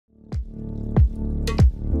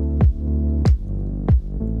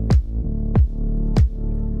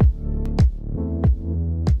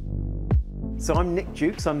So I'm Nick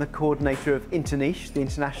Jukes, I'm the coordinator of InterNICHE, the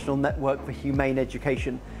International Network for Humane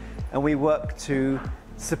Education, and we work to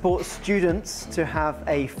support students to have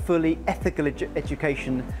a fully ethical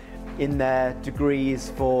education in their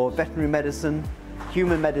degrees for veterinary medicine,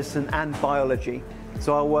 human medicine and biology.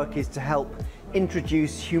 So our work is to help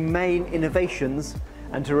introduce humane innovations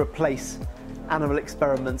and to replace animal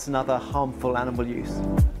experiments and other harmful animal use.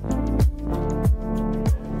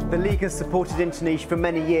 The League has supported InterNICHE for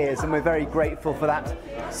many years and we're very grateful for that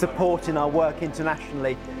support in our work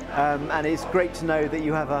internationally. And it's great to know that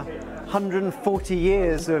you have 140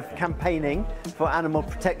 years of campaigning for animal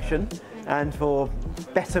protection and for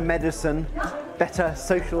better medicine, better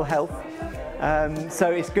social health.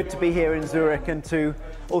 So it's good to be here in Zurich and to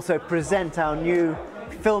also present our new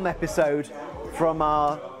film episode from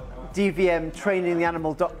our DVM Training the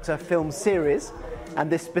Animal Doctor film series, and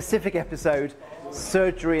this specific episode,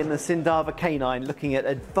 Surgery in the Sindava Canine, looking at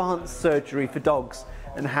advanced surgery for dogs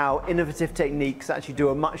and how innovative techniques actually do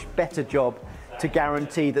a much better job to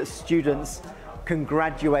guarantee that students can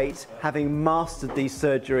graduate having mastered these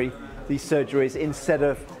surgeries instead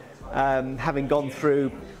of having gone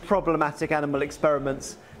through problematic animal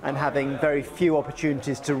experiments and having very few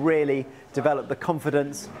opportunities to really develop the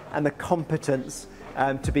confidence and the competence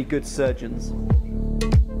to be good surgeons.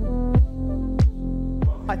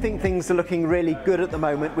 I think things are looking really good at the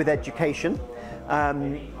moment with education.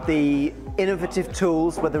 The innovative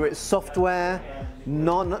tools, whether it's software,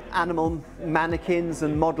 non-animal mannequins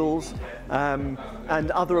and models, and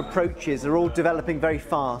other approaches are all developing very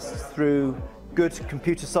fast through good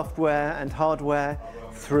computer software and hardware,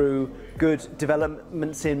 through good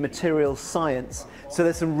developments in material science. So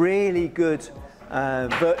there's some really good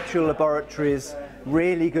virtual laboratories,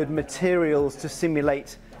 really good materials to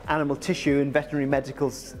simulate animal tissue in veterinary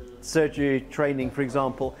medical surgery training, for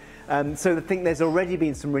example. So I think there's already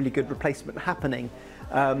been some really good replacement happening,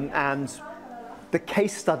 and the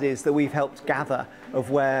case studies that we've helped gather of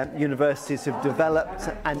where universities have developed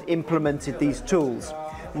and implemented these tools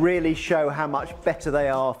really show how much better they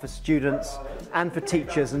are for students and for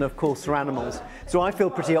teachers and of course for animals. So I feel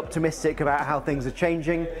pretty optimistic about how things are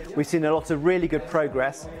changing. We've seen a lot of really good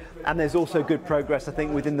progress, and there's also good progress I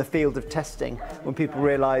think within the field of testing when people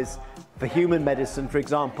realise for human medicine, for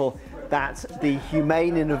example, that the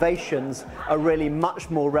humane innovations are really much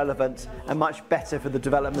more relevant and much better for the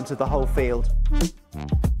development of the whole field.